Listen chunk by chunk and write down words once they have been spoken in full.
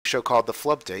show called the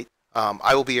Flupdate.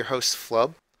 I will be your host,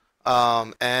 Flub.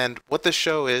 And what this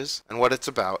show is and what it's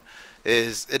about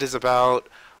is it is about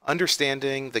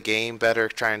understanding the game better,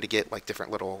 trying to get like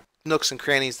different little nooks and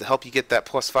crannies to help you get that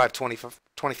plus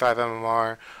 525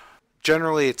 MMR.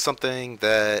 Generally, it's something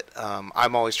that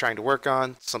I'm always trying to work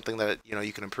on, something that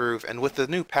you can improve. And with the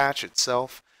new patch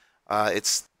itself,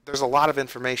 it's there's a lot of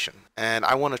information, and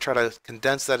I want to try to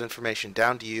condense that information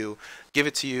down to you, give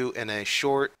it to you in a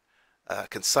short,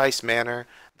 concise manner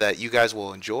that you guys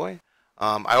will enjoy.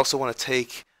 I also want to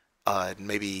take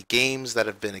maybe games that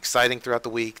have been exciting throughout the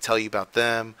week, tell you about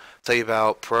them, tell you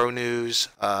about pro news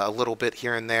a little bit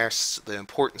here and there, the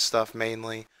important stuff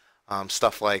mainly.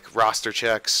 Stuff like roster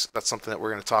checks. That's something that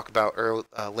we're going to talk about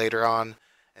later on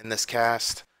in this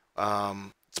cast.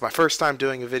 It's my first time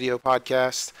doing a video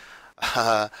podcast,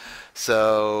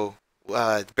 so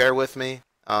bear with me.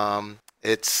 I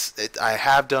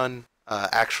have done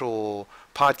actual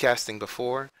podcasting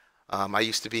before. I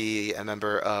used to be a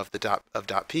member of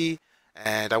Dot P,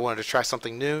 and I wanted to try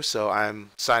something new, so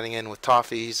I'm signing in with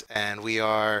Toffees, and we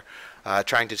are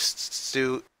trying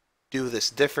to do this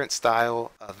different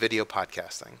style of video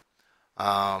podcasting.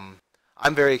 I'm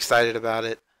very excited about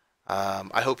it.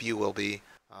 I hope you will be.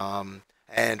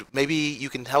 And maybe you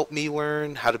can help me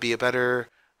learn how to be a better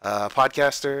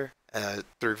podcaster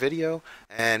through video,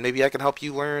 and maybe I can help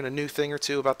you learn a new thing or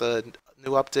two about the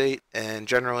new update, and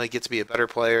generally get to be a better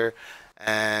player,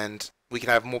 and we can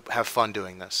have fun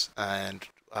doing this and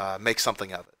make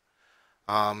something of it.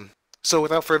 So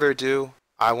without further ado,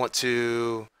 I want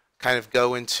to kind of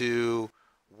go into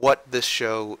what this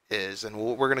show is, and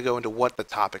we're going to go into what the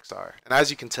topics are. And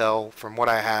as you can tell from what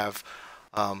I have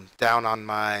down on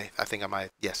my, I think on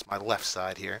my, yes, my left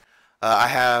side here, I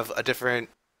have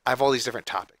all these different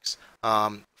topics.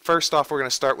 First off, we're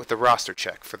going to start with the roster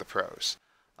check for the pros.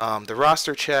 The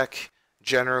roster check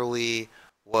generally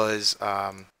was,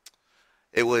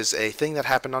 it was a thing that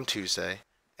happened on Tuesday,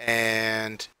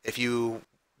 and if you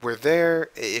were there,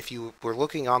 if you were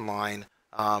looking online,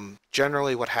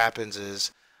 generally what happens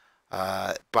is,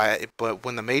 but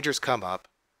when the majors come up,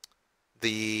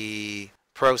 the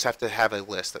pros have to have a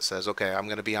list that says, okay, I'm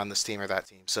going to be on this team or that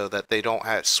team, so that they don't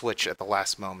switch at the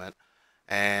last moment,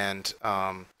 and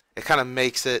it kind of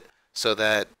makes it so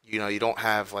that you don't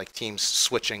have like teams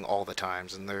switching all the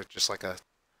times, and they're just like a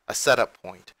setup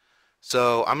point.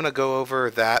 So I'm going to go over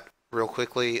that real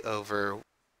quickly, over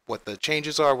what the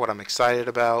changes are, what I'm excited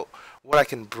about, what I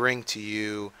can bring to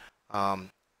you,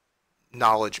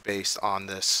 knowledge based on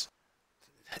this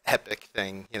epic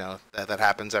thing, that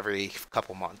happens every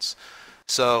couple months.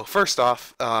 So first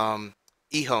off,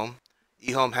 eHome.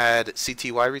 eHome had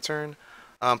CTY return.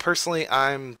 Personally,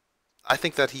 I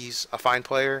think that he's a fine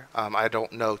player. I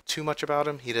don't know too much about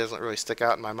him. He doesn't really stick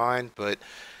out in my mind, but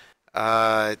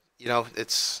it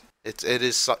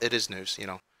is news,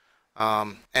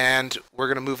 and we're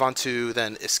gonna move on to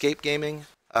then Escape Gaming.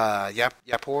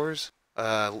 Yapors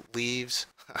leaves.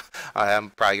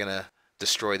 I'm probably gonna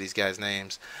destroy these guys'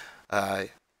 names,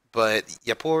 but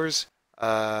Yapors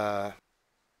or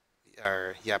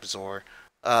Yapzor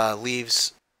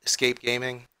leaves Escape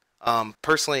Gaming.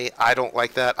 Personally, I don't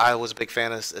like that. I was a big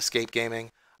fan of Escape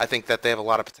Gaming. I think that they have a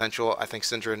lot of potential. I think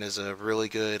Syndron is a really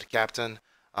good captain,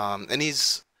 and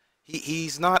he's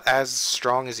not as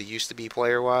strong as he used to be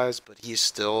player-wise, but he's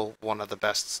still one of the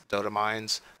best Dota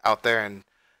minds out there. And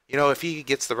if he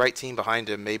gets the right team behind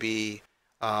him, maybe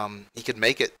he could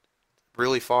make it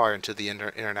really far into the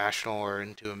international or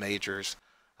into a majors.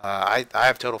 I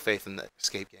have total faith in the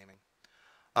Escape Gaming.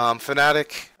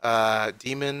 Fnatic,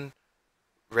 Demon,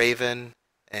 Raven,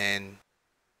 and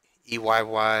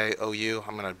EYYOU.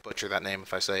 I'm gonna butcher that name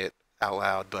if I say it out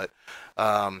loud, but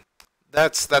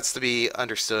that's to be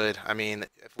understood. I mean,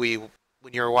 when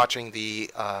you're watching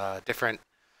the different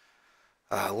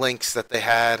links that they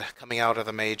had coming out of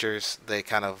the majors, they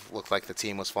kind of looked like the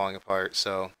team was falling apart.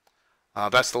 So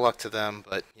best of luck to them,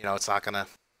 but it's not gonna.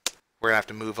 We're gonna have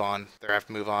to move on. They're gonna have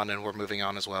to move on, and we're moving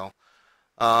on as well.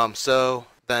 So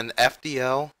then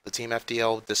FDL, the team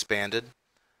FDL disbanded.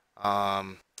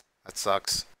 That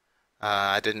sucks.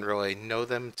 I didn't really know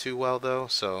them too well though,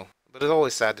 but it's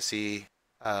always sad to see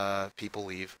people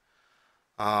leave.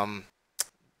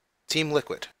 Team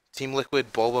Liquid. Team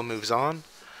Liquid, Bulba moves on.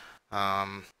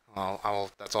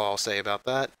 That's all I'll say about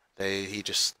that. He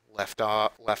just left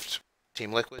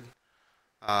Team Liquid.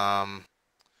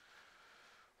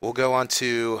 We'll go on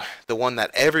to the one that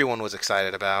everyone was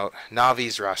excited about,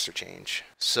 Navi's roster change.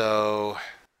 So,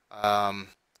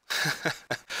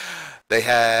 they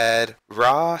had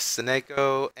Ra,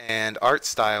 Seneko, and Art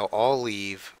Style all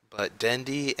leave, but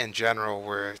Dendi and General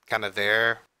were kind of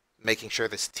there, making sure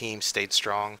this team stayed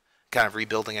strong, kind of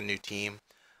rebuilding a new team.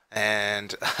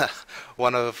 And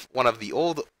one of the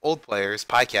old players,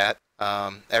 Pycat,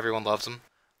 everyone loves him.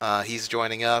 He's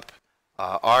joining up.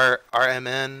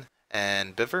 RMN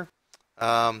and Biver.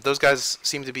 Those guys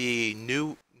seem to be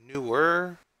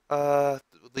newer. At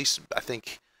least I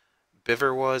think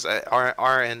Biver was.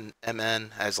 R and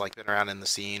MN has like been around in the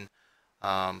scene,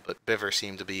 but Biver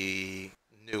seemed to be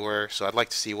newer. So I'd like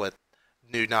to see what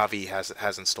new Navi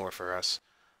has in store for us.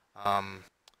 Um,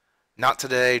 Not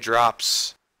Today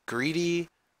drops Greedy,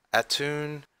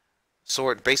 Atune,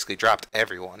 Sword. Basically dropped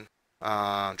everyone.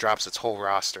 Drops its whole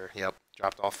roster. Yep,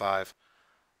 dropped all five.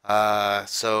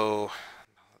 So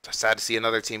sad to see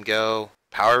another team go.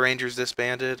 Power Rangers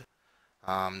disbanded.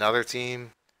 Another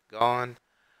team gone.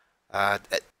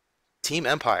 Team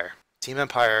Empire. Team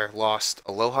Empire lost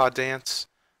Aloha Dance.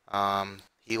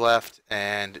 He left,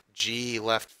 and G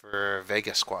left for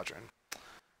Vega Squadron,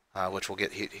 which we'll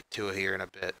get to here in a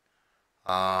bit.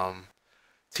 Um,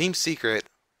 Team Secret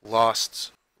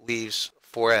leaves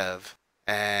Forev,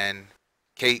 and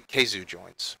Keizu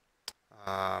joins.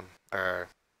 Or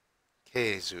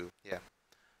Keizu, yeah.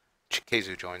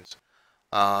 Keizu joins.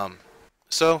 Um,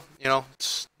 so,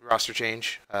 it's roster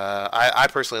change. I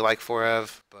personally like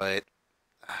Forev, but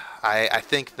I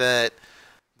think that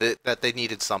they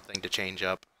needed something to change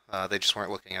up. They just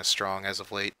weren't looking as strong as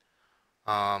of late.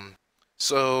 Um,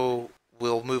 so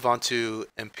we'll move on to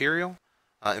Imperial.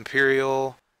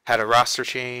 Imperial had a roster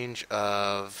change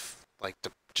of like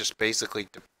just basically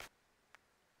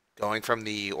going from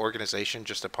the organization,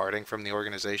 just departing from the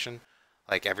organization,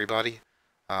 like everybody.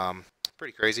 Um,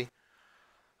 Pretty crazy.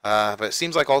 But it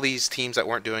seems like all these teams that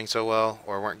weren't doing so well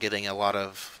or weren't getting a lot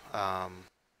of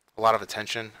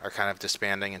attention are kind of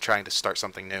disbanding and trying to start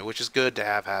something new, which is good to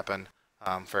have happen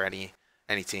for any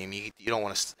team. You don't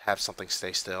want to have something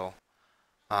stay still.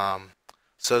 Um,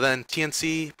 so then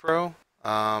TNC Pro,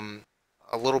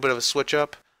 a little bit of a switch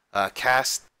up.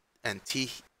 Cast and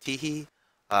Teehee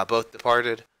both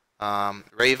departed.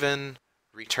 Raven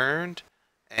returned,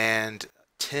 and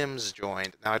Tim's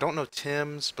joined. Now I don't know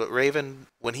Tim's, but Raven,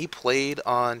 when he played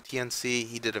on TNC,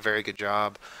 he did a very good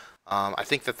job. I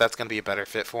think that's going to be a better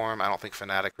fit for him. I don't think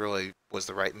Fnatic really was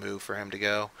the right move for him to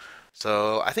go.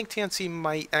 So I think TNC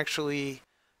might actually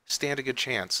stand a good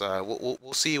chance.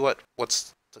 We'll see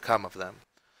what's to come of them.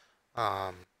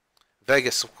 Um,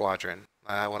 Vegas Squadron,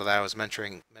 one that I was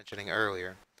mentioning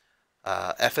earlier.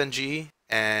 FNG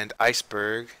and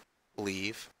Iceberg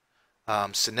leave.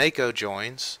 Seneko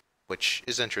joins, which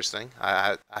is interesting.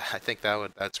 I think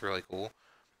that's really cool.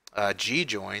 G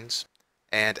joins,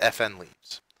 and FN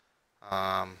leaves.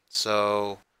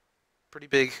 So pretty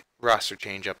big roster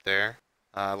change up there.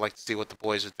 I'd like to see what the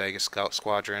boys with Vegas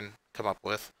Squadron come up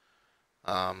with.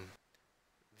 Um,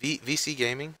 VC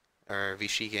Gaming or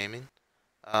VC Gaming.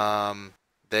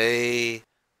 They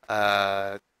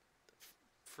uh,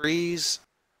 Freeze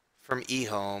from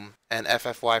eHome and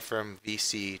FFY from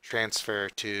VC transfer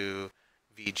to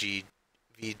VGJ,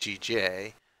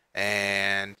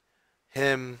 and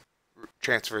him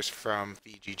transfers from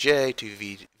VGJ to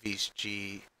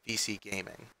VC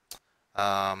Gaming.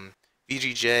 Um,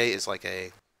 VGJ is like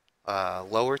a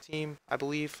lower team, I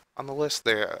believe, on the list.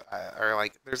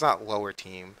 There's not lower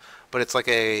team, but it's like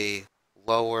a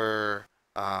lower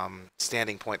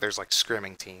standing point. There's like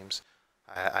scrimming teams,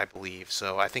 I believe.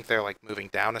 So I think they're like moving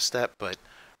down a step, but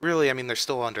really, I mean, they're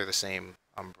still under the same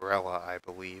umbrella, I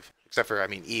believe. Except for, I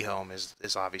mean, eHome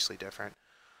is obviously different.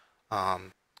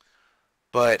 Um,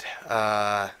 but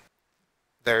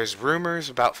there's rumors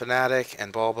about Fnatic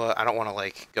and Bulba. I don't want to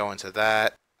like go into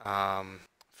that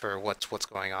for what's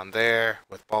going on there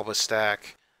with Bulba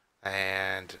Stack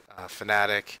and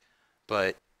Fnatic,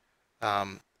 but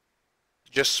um,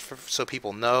 so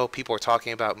people know, people are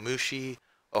talking about Mushi,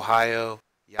 Ohio,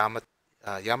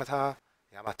 Yamata,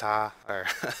 or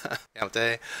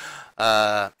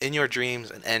Yamate, In Your Dreams,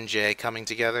 and NJ coming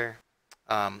together.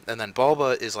 And then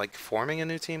Bulba is like forming a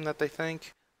new team that they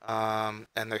think. And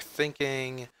they're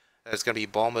thinking that it's going to be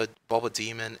Bulba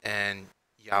Demon and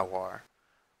Yawar.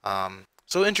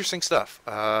 So interesting stuff.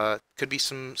 Could be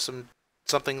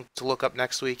something to look up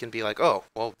next week and be like, oh,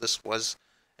 well, this was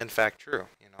in fact true,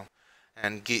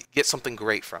 and get something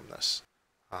great from this.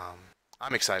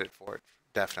 I'm excited for it,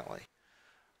 definitely.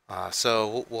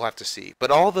 So we'll have to see.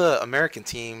 But all the American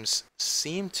teams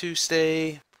seem to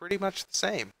stay pretty much the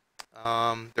same.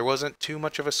 There wasn't too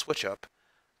much of a switch up.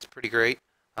 It's pretty great.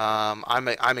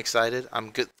 I'm excited.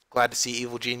 I'm glad to see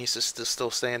Evil Genius is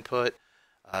still staying put.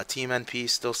 Team NP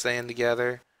is still staying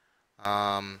together.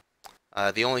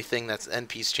 The only thing that's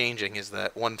NP's changing is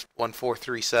that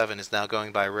 1437 is now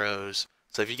going by Rose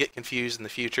So if you get confused in the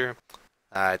future,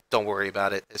 don't worry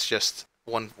about it. It's just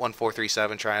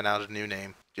 1437 trying out a new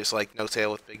name, just like No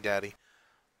Tail with Big Daddy.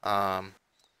 Um,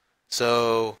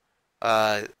 so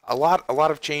a lot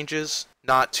of changes,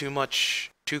 not too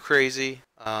much too crazy.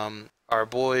 Our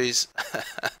boys,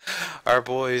 our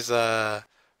boys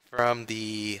from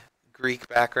the Greek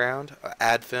background,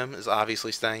 Adfim is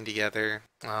obviously staying together.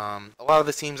 A lot of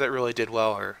the teams that really did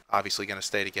well are obviously going to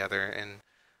stay together, and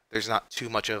there's not too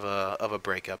much of a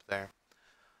breakup there.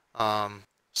 Um,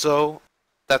 so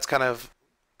that's kind of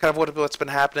what's been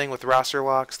happening with roster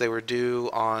locks. They were due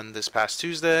on this past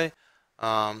Tuesday.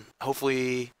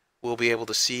 Hopefully, we'll be able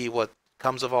to see what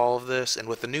comes of all of this. And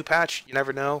with the new patch, you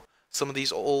never know. Some of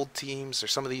these old teams or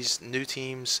some of these new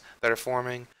teams that are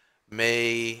forming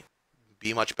may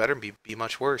be much better and be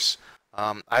much worse.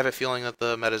 I have a feeling that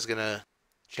the meta is going to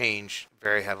change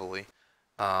very heavily.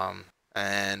 Um,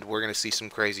 and we're going to see some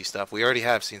crazy stuff. We already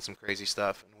have seen some crazy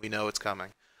stuff, and we know it's coming.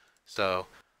 So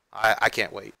I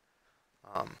can't wait.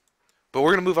 Um, but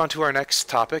we're going to move on to our next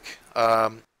topic.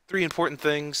 Three important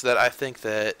things that I think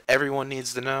that everyone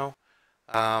needs to know.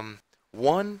 Um,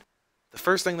 One, the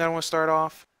first thing that I want to start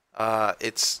off,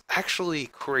 it's actually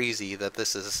crazy that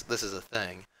this is a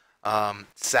thing.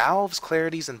 Salves,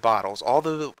 clarities, and bottles, all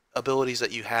the abilities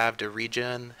that you have to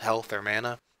regen health or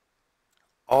mana,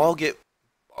 all get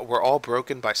were all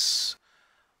broken by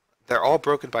they're all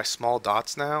broken by small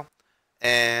dots now,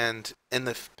 and in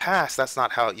the past that's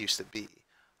not how it used to be.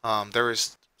 There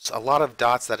was a lot of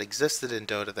dots that existed in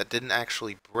Dota that didn't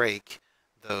actually break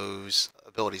those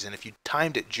abilities, and if you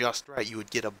timed it just right, you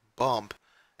would get a bump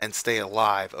and stay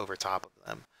alive over top of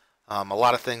them. A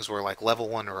lot of things were like level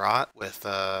one rot with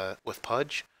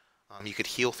Pudge. You could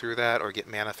heal through that or get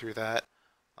mana through that.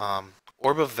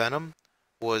 Orb of Venom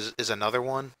is another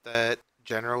one that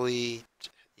generally,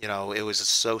 it was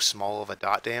so small of a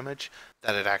dot damage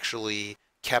that it actually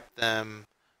kept them,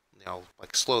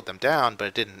 like slowed them down, but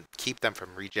it didn't keep them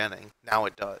from regenning. Now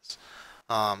it does.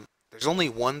 There's only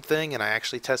one thing, and I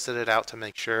actually tested it out to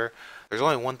make sure. There's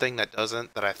only one thing that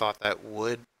doesn't, that I thought that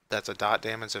would, that's a dot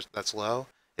damage that's low,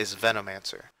 is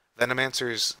Venomancer.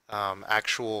 Venomancer's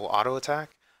actual auto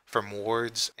attack from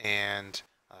wards and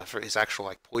for his actual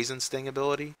like poison sting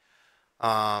ability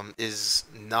is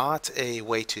not a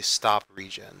way to stop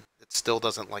regen. It still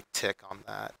doesn't like tick on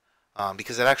that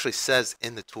because it actually says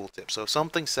in the tooltip. So if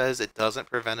something says it doesn't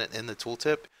prevent it in the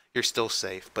tooltip, you're still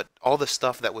safe. But all the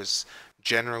stuff that was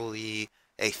generally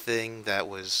a thing that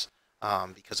was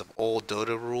because of old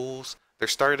Dota rules, they're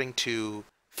starting to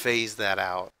phase that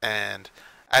out. And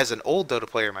as an old Dota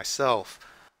player myself,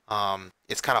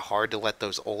 it's kind of hard to let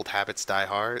those old habits die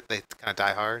hard. They kind of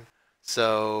die hard.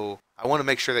 So I want to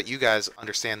make sure that you guys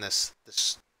understand this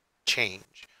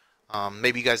change.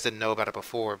 Maybe you guys didn't know about it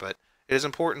before, but it is an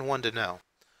important one to know.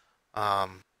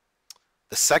 Um,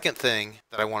 the second thing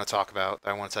that I want to talk about, that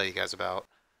I want to tell you guys about,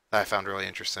 that I found really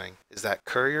interesting, is that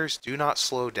couriers do not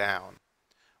slow down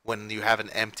when you have an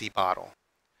empty bottle.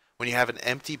 When you have an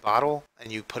empty bottle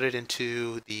and you put it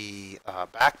into the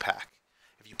backpack,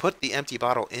 if you put the empty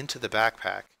bottle into the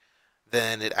backpack,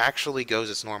 then it actually goes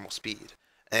its normal speed.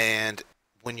 And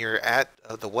when you're at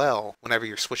the well, whenever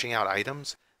you're switching out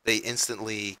items, they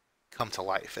instantly come to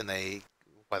life, and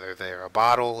whether they're a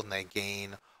bottle and they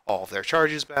gain all of their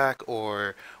charges back,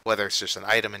 or whether it's just an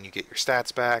item and you get your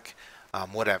stats back,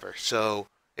 whatever. So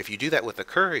if you do that with a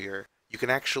courier, you can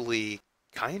actually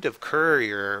kind of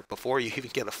courier before you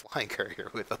even get a flying courier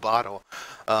with a bottle.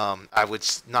 I would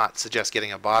not suggest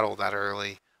getting a bottle that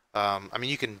early. I mean,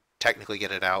 you can technically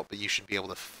get it out, but you should be able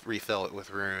to refill it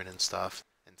with rune and stuff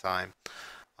in time.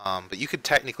 But you could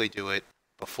technically do it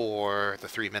before the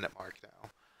 3 minute mark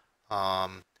now.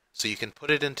 So you can put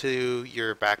it into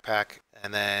your backpack,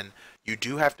 and then you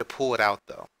do have to pull it out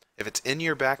though. If it's in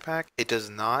your backpack, it does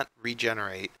not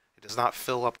regenerate. It does not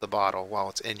fill up the bottle while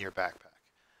it's in your backpack.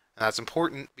 And that's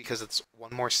important because it's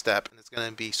one more step, and it's going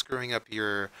to be screwing up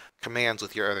your commands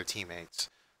with your other teammates.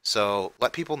 So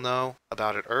let people know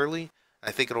about it early.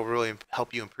 I think it'll really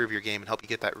help you improve your game and help you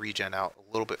get that regen out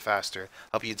a little bit faster,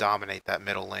 help you dominate that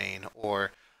middle lane,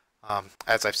 or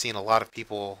as I've seen a lot of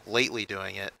people lately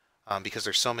doing it, because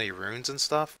there's so many runes and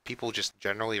stuff, people just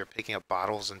generally are picking up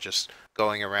bottles and just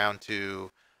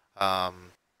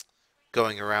um,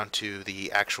 going around to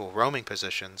the actual roaming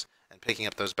positions and picking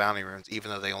up those bounty runes, even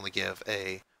though they only give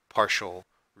a partial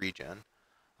regen.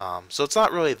 So it's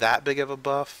not really that big of a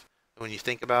buff when you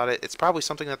think about it. It's probably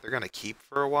something that they're going to keep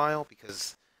for a while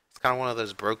because it's kind of one of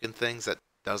those broken things that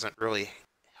doesn't really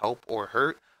help or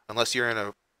hurt unless you're in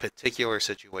a particular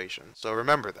situation. So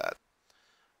remember that.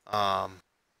 Um,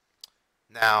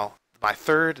 Now, my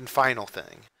third and final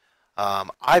thing.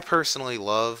 I personally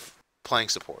love playing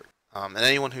support, and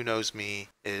anyone who knows me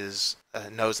is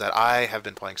knows that I have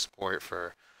been playing support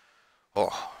for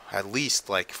at least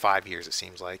like 5 years. It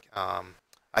seems like.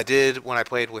 I did when I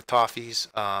played with Toffees.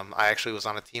 I actually was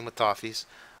on a team with Toffees,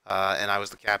 and I was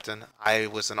the captain. I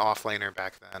was an offlaner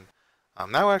back then.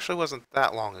 That actually wasn't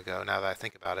that long ago. Now that I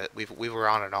think about it, we were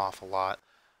on and off a lot.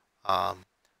 Um,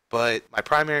 but my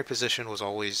primary position was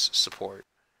always support,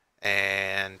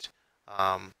 and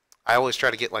I always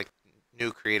try to get like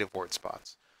new creative ward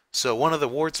spots. So one of the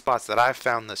ward spots that I've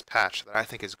found this patch that I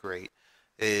think is great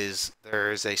is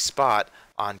there's a spot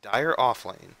on Dire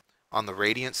offlane on the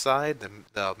Radiant side,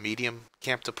 the medium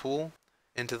camp to pool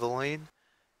into the lane.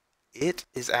 It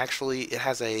is actually it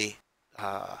has a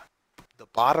uh, the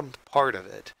bottom part of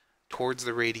it towards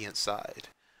the Radiant side.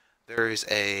 There is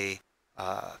a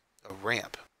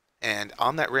ramp, and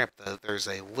on that ramp there's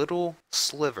a little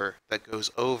sliver that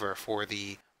goes over for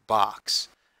the box.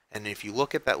 And if you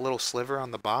look at that little sliver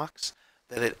on the box,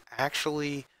 that it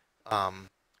actually um,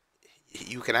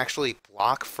 you can actually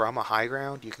block from a high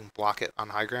ground. You can block it on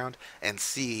high ground and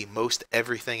see most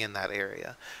everything in that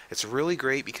area. It's really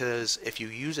great because if you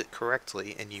use it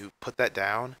correctly and you put that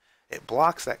down, it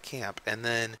blocks that camp, and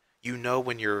then you know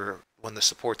when the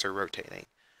supports are rotating,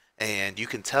 and you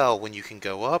can tell when you can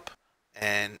go up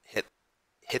and hit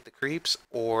the creeps,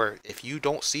 or if you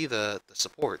don't see the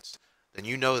supports, then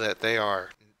you know that they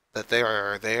are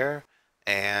there,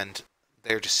 and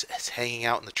they're just hanging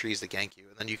out in the trees to gank you.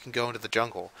 And then you can go into the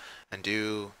jungle and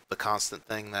do the constant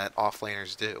thing that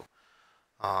offlaners do.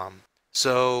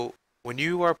 So when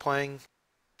you are playing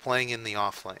in the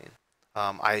off lane,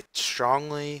 I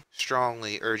strongly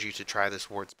urge you to try this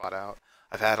ward spot out.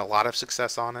 I've had a lot of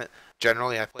success on it.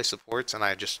 Generally, I play supports and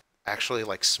I just actually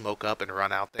like smoke up and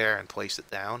run out there and place it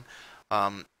down.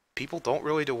 People don't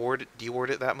really deward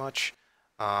it that much.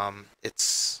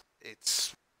 It's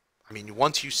I mean,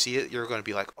 once you see it, you're going to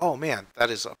be like, oh man,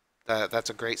 that's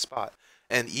a great spot.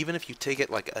 And even if you take it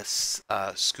like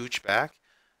scooch back,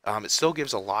 it still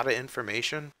gives a lot of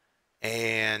information,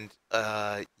 and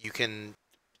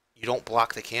you don't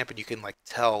block the camp, and you can like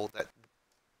tell that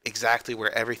exactly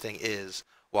where everything is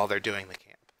while they're doing the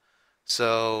camp.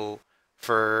 So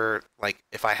for like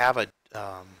if I have a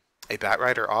bat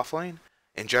rider offlane,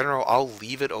 in general, I'll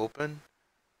leave it open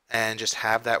and just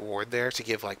have that ward there to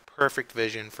give like perfect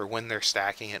vision for when they're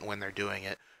stacking it and when they're doing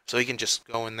it. So he can just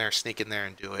go in there, sneak in there,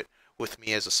 and do it with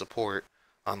me as a support,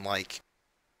 unlike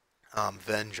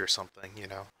Venge or something, you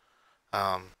know.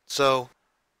 So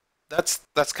that's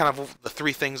kind of the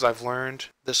three things I've learned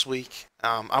this week.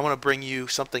 I want to bring you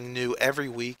something new every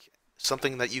week,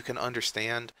 something that you can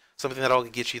understand, something that'll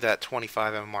get you that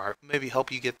 25 MMR, maybe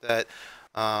help you get that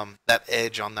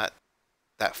edge on that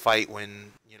fight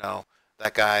when you know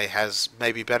that guy has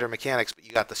maybe better mechanics, but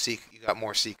you got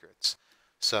more secrets.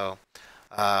 So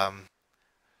um,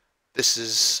 this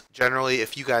is generally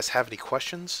if you guys have any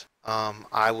questions,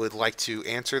 I would like to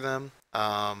answer them.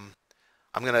 I'm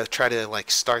gonna try to like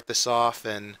start this off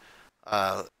and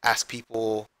ask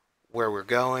people where we're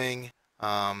going,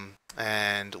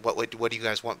 and what do you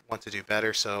guys want to do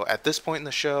better. So at this point in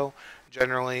the show,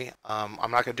 generally,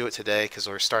 I'm not gonna do it today because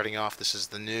we're starting off. This is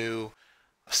the new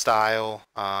style.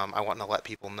 I want to let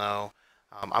people know.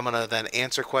 I'm gonna then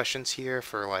answer questions here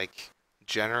for like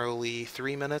generally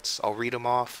 3 minutes. I'll read them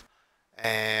off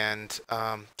and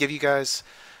give you guys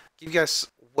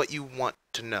what you want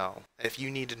to know. If you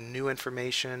need new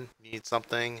information, you need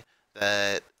something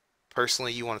that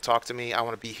personally you want to talk to me, I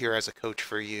want to be here as a coach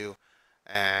for you.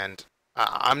 And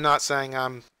I'm not saying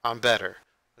I'm better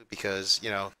because you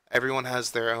know everyone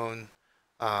has their own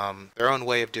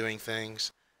way of doing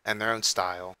things and their own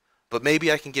style. But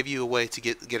maybe I can give you a way to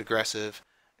get aggressive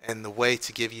and the way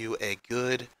to give you a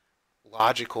good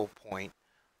logical point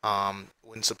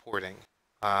when supporting,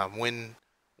 when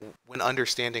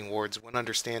understanding wards, when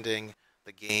understanding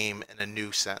the game in a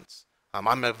new sense.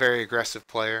 I'm a very aggressive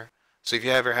player, so if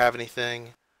you ever have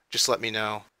anything, just let me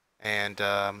know, and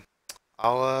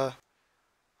I'll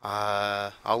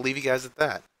I'll leave you guys at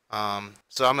that.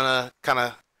 So I'm gonna kind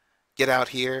of get out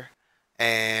here,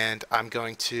 and I'm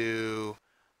going to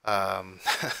um,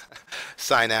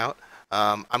 sign out.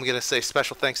 I'm gonna say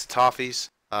special thanks to Toffees,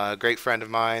 a great friend of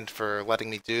mine, for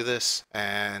letting me do this,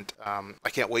 and I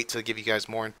can't wait to give you guys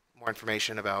more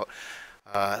information about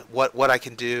what I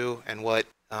can do and what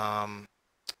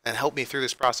and help me through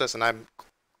this process. And I'm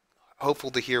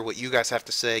hopeful to hear what you guys have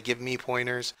to say. Give me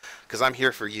pointers because I'm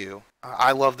here for you.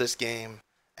 I love this game,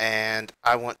 and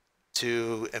I want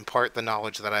to impart the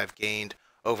knowledge that I've gained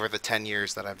over the 10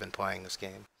 years that I've been playing this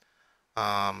game.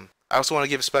 I also want to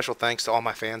give a special thanks to all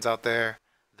my fans out there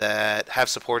that have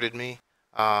supported me.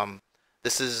 Um,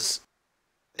 this is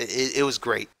it was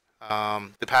great.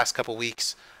 The past couple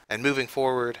weeks and moving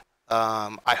forward,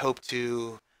 I hope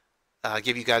to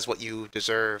give you guys what you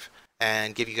deserve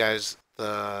and give you guys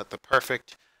the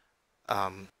perfect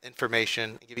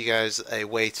information, give you guys a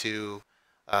way to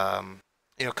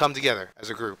come together as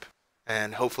a group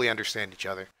and hopefully understand each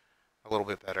other a little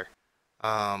bit better.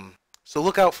 So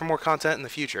look out for more content in the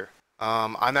future.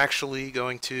 I'm actually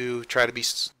going to try to be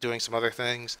doing some other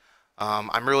things.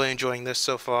 I'm really enjoying this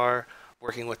so far,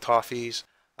 working with Toffees.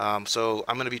 So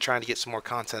I'm going to be trying to get some more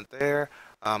content there.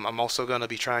 I'm also going to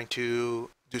be trying to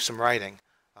do some writing,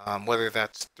 whether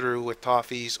that's through with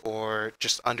Toffees or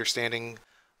just understanding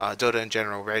Dota in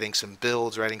general, writing some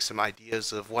builds, writing some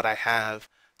ideas of what I have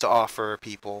to offer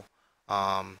people.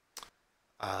 Um,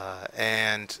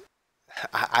 and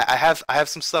I have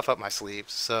some stuff up my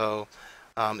sleeves. So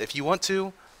if you want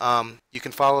to, you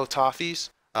can follow Toffees.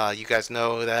 You guys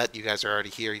know that. You guys are already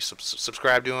here. You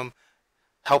subscribe to him.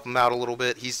 Help him out a little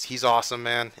bit. He's awesome,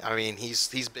 man. I mean,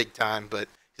 he's big time, but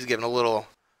he's giving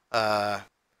uh,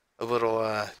 a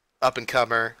little up and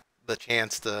comer the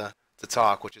chance to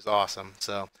talk, which is awesome.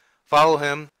 So follow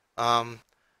him.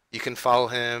 You can follow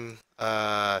him.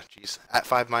 At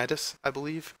 5 Midas, I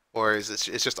believe, or is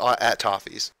it's just at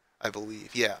Toffees, I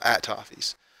believe. Yeah, at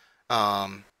Toffees.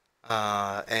 And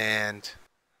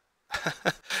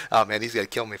oh man, he's gonna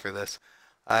kill me for this.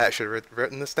 I should have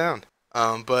written this down.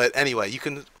 But anyway, you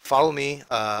can follow me.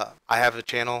 I have a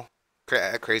channel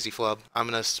at Crazy Flub. I'm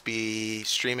gonna be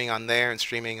streaming on there and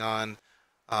streaming on.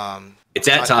 It's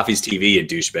at Toffee's TV, a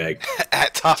douchebag.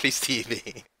 At Toffee's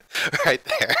TV, right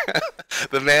there.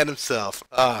 The man himself.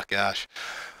 Oh gosh.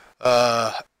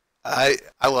 I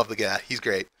love the guy. He's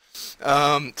great.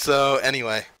 So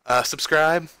anyway,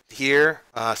 subscribe here.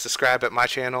 Subscribe at my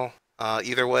channel.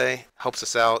 Either way helps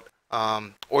us out.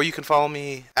 Or you can follow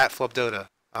me at flubbdota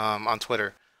on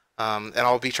Twitter. And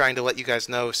I'll be trying to let you guys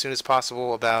know as soon as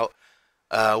possible about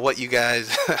what you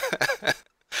guys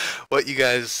what you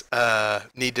guys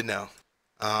need to know.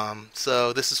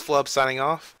 So this is Flub signing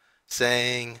off,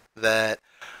 saying that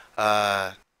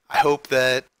I hope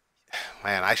that,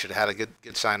 man, I should have had a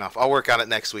good sign off. I'll work on it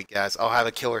next week, guys. I'll have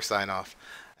a killer sign off,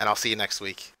 and I'll see you next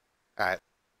week. All right.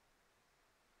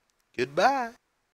 Goodbye.